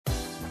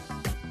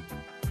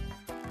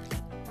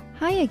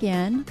Hi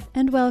again,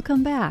 and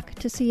welcome back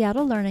to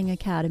Seattle Learning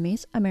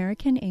Academy's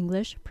American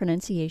English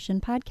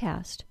Pronunciation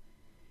Podcast.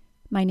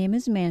 My name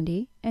is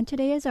Mandy, and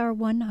today is our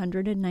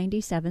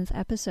 197th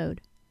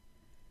episode.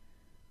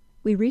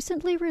 We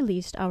recently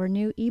released our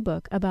new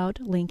ebook about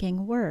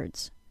linking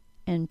words,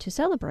 and to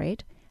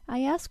celebrate,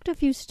 I asked a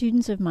few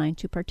students of mine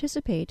to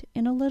participate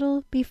in a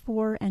little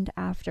before and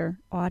after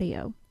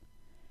audio.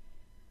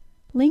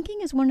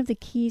 Linking is one of the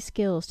key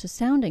skills to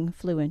sounding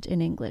fluent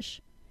in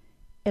English.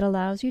 It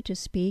allows you to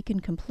speak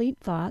and complete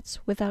thoughts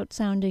without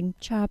sounding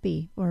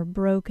choppy or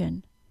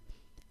broken.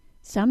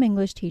 Some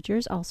English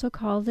teachers also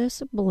call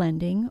this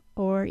blending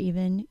or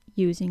even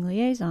using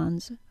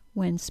liaisons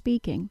when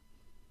speaking.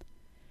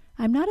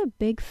 I'm not a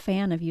big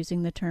fan of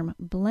using the term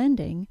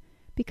blending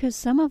because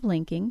some of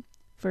linking,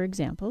 for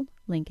example,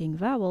 linking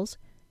vowels,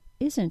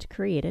 isn't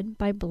created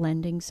by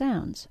blending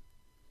sounds.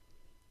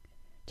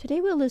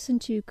 Today we'll listen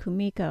to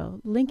Kumiko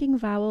linking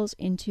vowels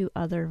into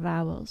other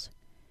vowels.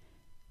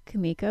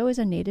 Kumiko is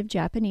a native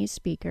Japanese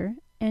speaker,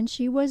 and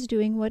she was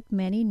doing what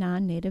many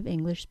non-native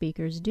English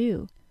speakers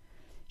do.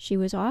 She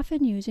was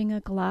often using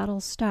a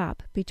glottal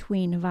stop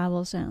between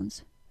vowel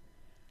sounds.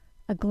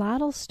 A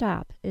glottal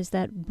stop is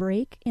that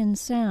break in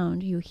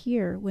sound you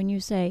hear when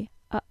you say,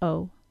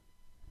 uh-oh,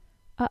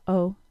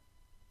 uh-oh.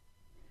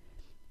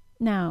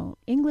 Now,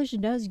 English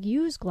does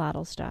use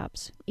glottal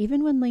stops,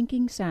 even when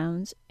linking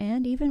sounds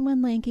and even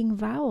when linking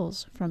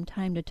vowels from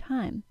time to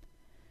time.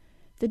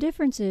 The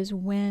difference is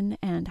when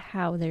and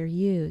how they're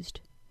used.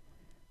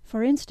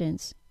 For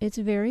instance, it's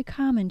very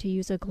common to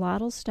use a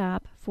glottal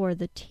stop for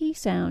the T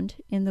sound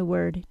in the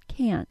word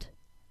can't,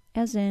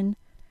 as in,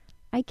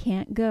 I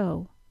can't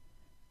go,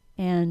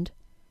 and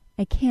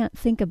I can't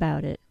think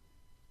about it.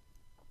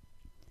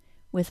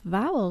 With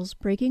vowels,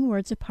 breaking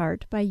words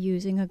apart by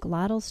using a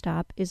glottal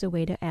stop is a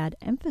way to add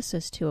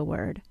emphasis to a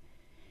word.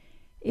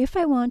 If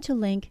I want to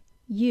link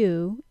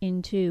you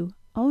into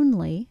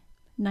only,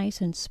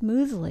 nice and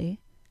smoothly,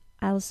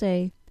 I'll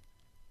say,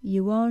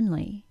 you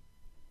only.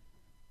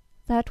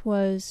 That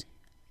was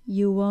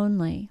you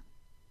only.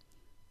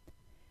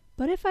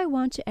 But if I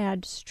want to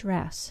add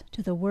stress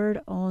to the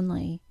word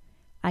only,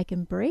 I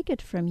can break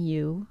it from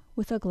you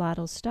with a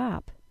glottal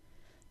stop.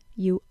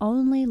 You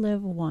only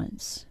live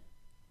once.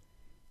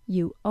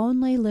 You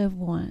only live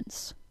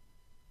once.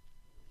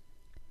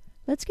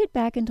 Let's get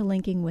back into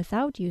linking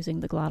without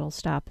using the glottal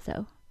stop,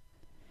 though.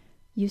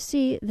 You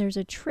see, there's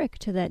a trick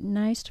to that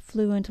nice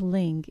fluent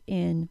ling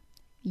in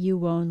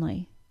you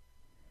only.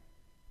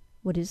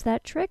 What is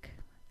that trick?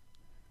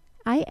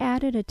 I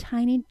added a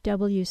tiny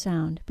W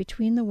sound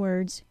between the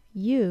words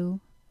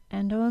you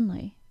and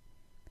only.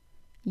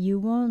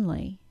 You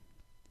only.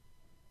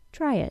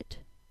 Try it.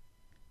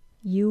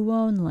 You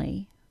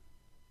only.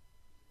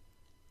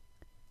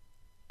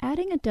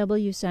 Adding a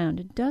W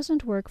sound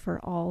doesn't work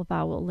for all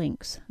vowel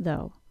links,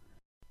 though.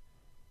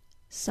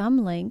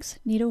 Some links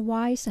need a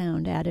Y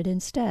sound added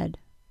instead.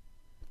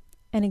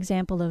 An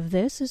example of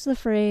this is the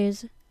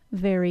phrase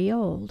very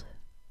old.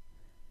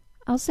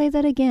 I'll say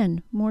that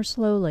again, more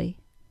slowly.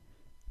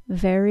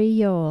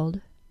 Very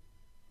old.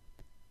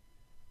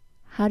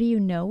 How do you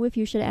know if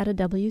you should add a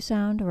W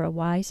sound or a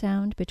Y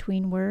sound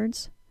between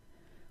words?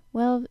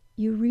 Well,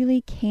 you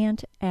really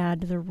can't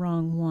add the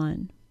wrong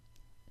one.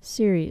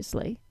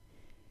 Seriously.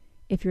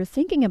 If you're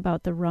thinking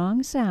about the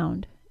wrong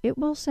sound, it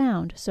will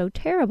sound so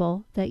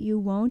terrible that you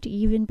won't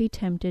even be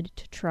tempted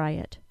to try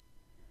it.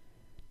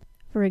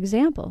 For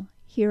example,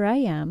 here I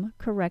am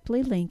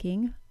correctly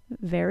linking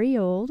very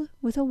old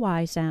with a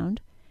Y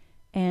sound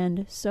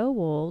and so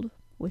old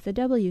with a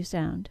W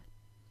sound.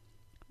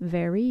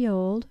 Very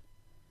old,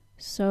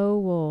 so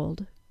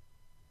old.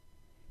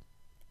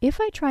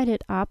 If I tried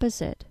it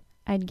opposite,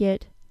 I'd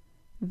get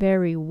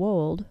very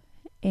wold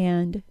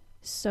and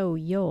so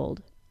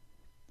yold.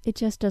 It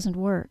just doesn't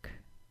work.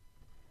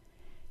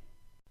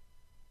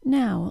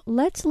 Now,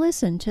 let's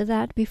listen to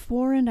that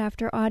before and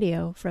after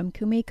audio from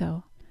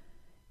Kumiko.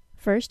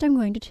 First, I'm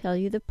going to tell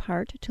you the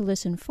part to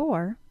listen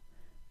for.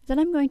 Then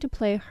I'm going to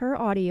play her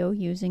audio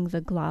using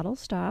the glottal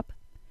stop,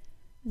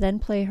 then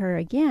play her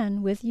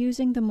again with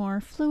using the more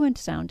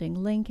fluent-sounding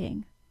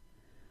linking.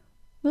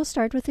 We'll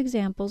start with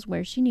examples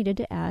where she needed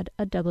to add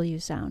a W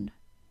sound.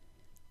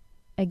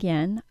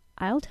 Again,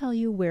 I'll tell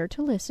you where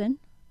to listen,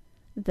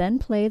 then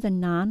play the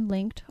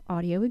non-linked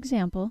audio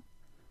example,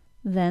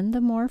 then the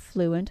more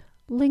fluent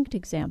linked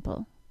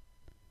example.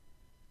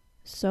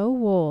 So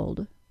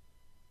old.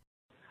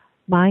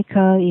 My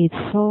car is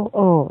so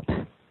old.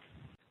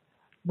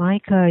 My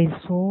car is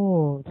so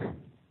old.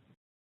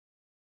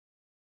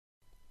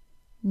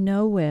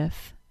 No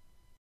if.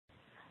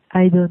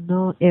 I don't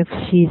know if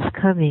she's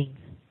coming.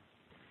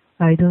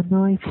 I don't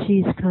know if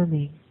she's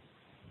coming.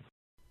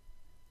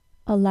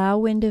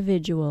 Allow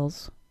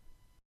individuals.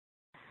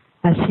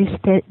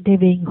 Assisted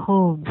living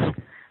homes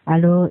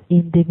allow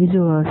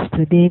individuals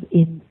to live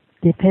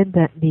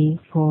independently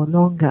for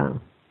longer.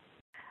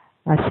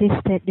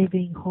 Assisted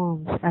living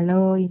homes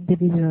allow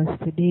individuals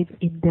to live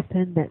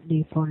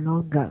independently for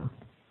longer.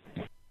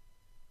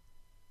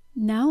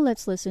 Now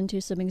let's listen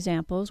to some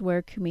examples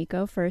where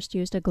Kumiko first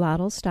used a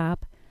glottal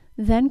stop,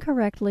 then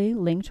correctly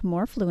linked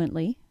more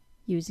fluently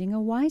using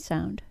a Y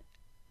sound.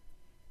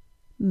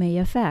 May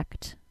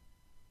affect.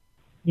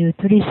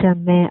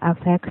 Nutrition may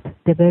affect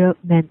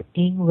development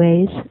in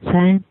ways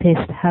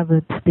scientists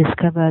haven't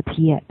discovered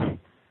yet.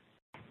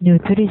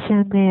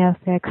 Nutrition may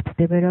affect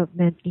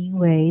development in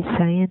ways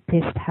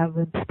scientists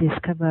haven't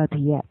discovered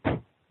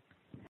yet.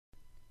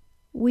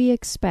 We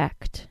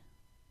expect.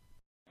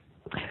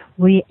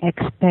 We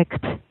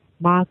expect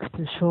Mark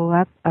to show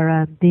up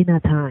around dinner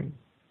time.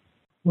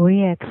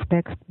 We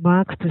expect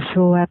Mark to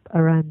show up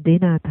around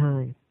dinner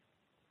time.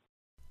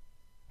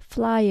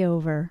 Fly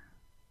over.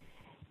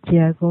 They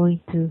are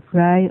going to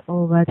fly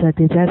over the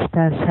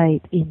disaster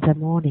site in the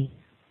morning.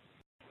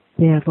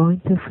 They are going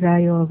to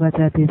fly over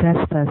the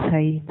disaster site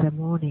in the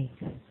morning.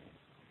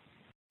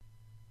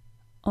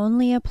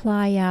 Only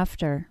apply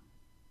after.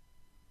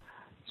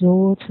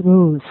 Those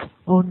rules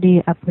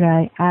only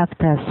apply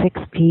after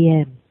 6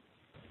 p.m.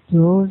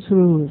 Those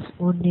rules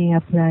only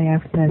apply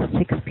after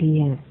 6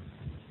 p.m.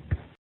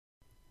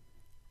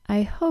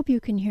 I hope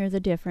you can hear the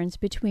difference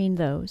between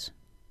those.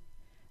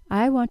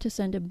 I want to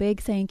send a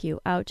big thank you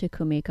out to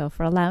Kumiko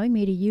for allowing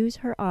me to use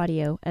her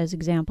audio as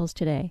examples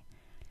today.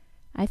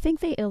 I think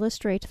they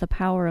illustrate the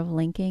power of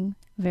linking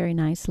very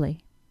nicely.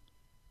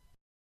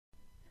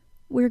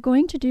 We're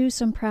going to do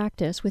some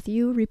practice with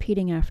you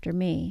repeating after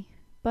me,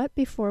 but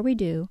before we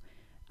do,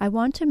 I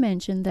want to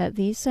mention that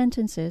these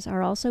sentences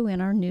are also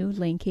in our new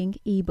linking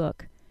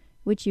ebook,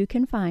 which you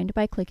can find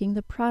by clicking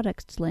the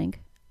products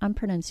link on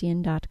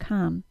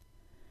Pronuncian.com.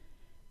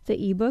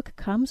 The ebook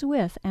comes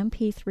with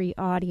MP3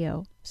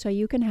 audio, so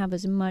you can have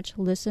as much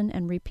listen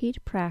and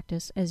repeat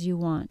practice as you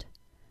want.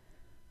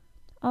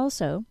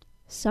 Also,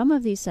 some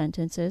of these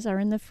sentences are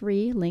in the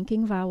free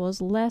Linking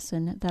Vowels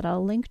lesson that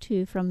I'll link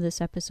to from this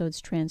episode's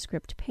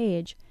transcript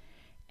page,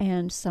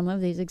 and some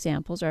of these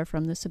examples are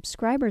from the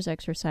subscribers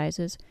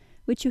exercises,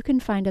 which you can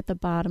find at the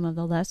bottom of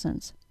the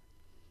lessons.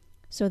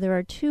 So there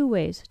are two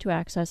ways to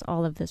access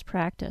all of this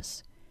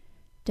practice.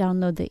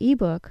 Download the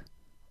ebook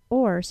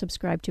or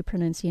subscribe to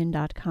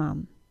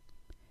Pronuncian.com.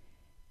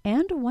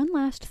 And one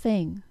last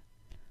thing.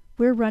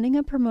 We're running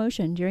a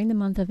promotion during the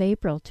month of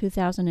April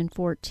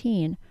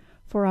 2014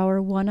 for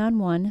our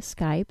one-on-one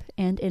Skype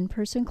and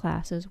in-person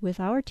classes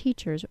with our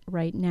teachers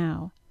right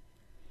now.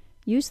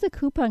 Use the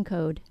coupon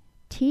code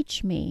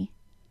TEACHME,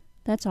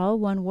 that's all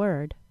one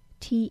word,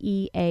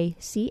 TEACHME,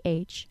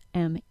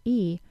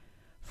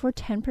 for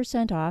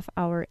 10% off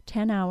our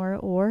 10-hour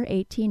or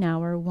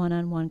 18-hour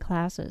one-on-one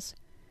classes.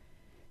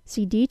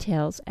 See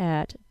details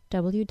at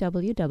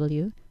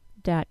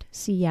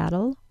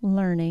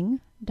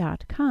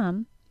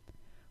www.seattlelearning.com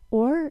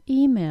or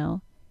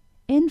email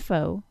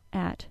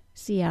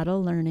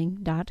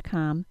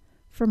info@seattlelearning.com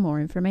for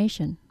more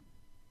information.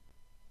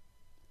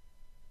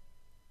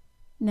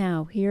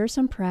 Now, here are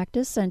some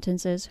practice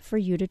sentences for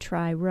you to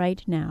try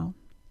right now.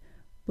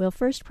 We'll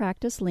first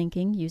practice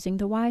linking using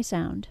the Y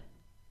sound.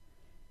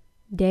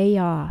 Day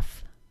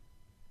off.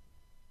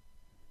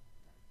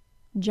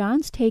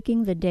 John's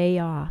taking the day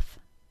off.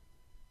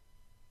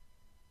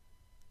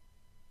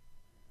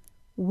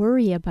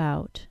 Worry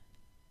about.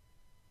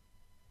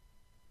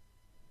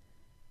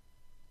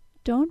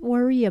 Don't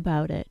worry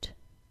about it.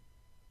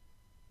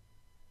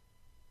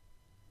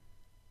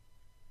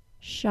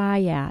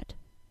 Shy at.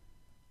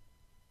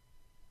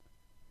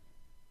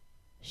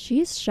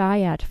 She's shy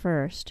at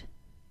first.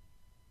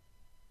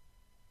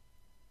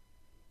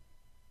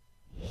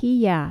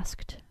 He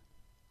asked.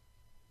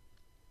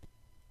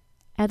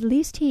 At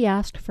least he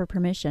asked for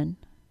permission.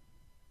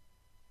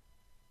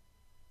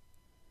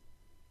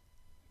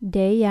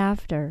 Day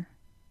after.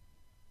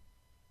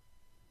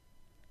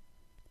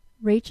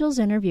 Rachel's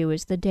interview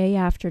is the day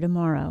after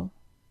tomorrow.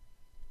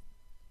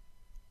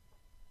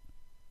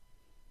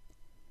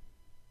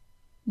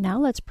 Now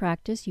let's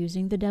practice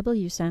using the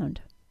W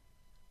sound.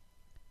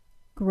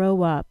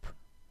 Grow up.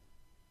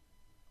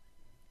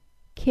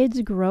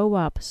 Kids grow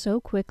up so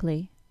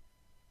quickly.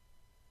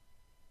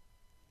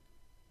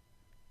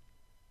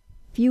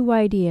 Few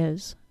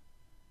ideas.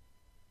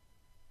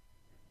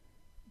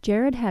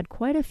 Jared had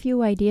quite a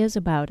few ideas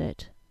about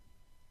it.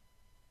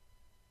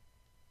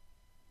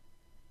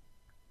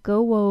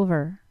 Go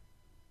over.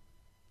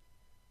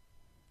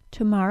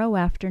 Tomorrow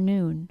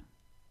afternoon.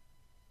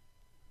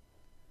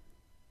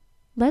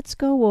 Let's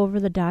go over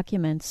the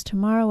documents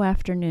tomorrow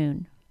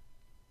afternoon.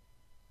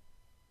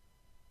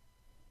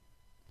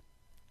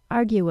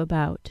 Argue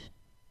about.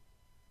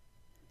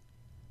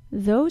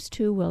 Those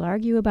two will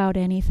argue about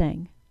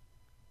anything.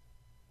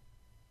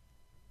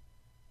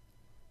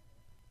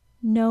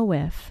 Know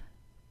if.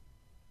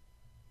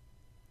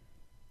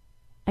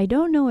 I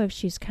don't know if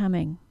she's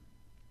coming.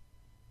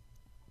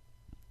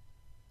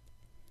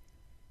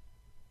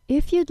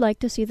 If you'd like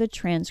to see the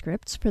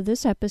transcripts for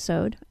this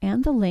episode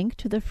and the link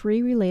to the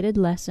free related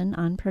lesson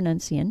on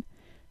Pronuncian,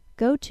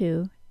 go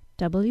to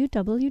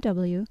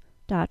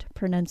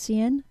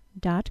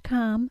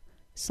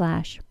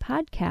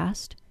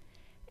www.pronuncian.com/podcast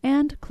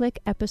and click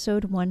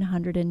episode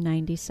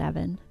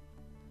 197.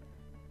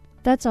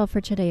 That's all for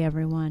today,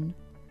 everyone.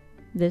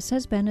 This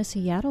has been a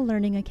Seattle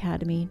Learning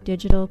Academy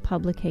digital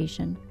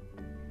publication.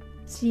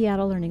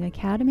 Seattle Learning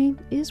Academy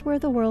is where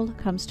the world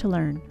comes to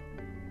learn.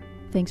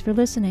 Thanks for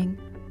listening.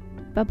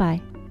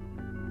 Bye-bye.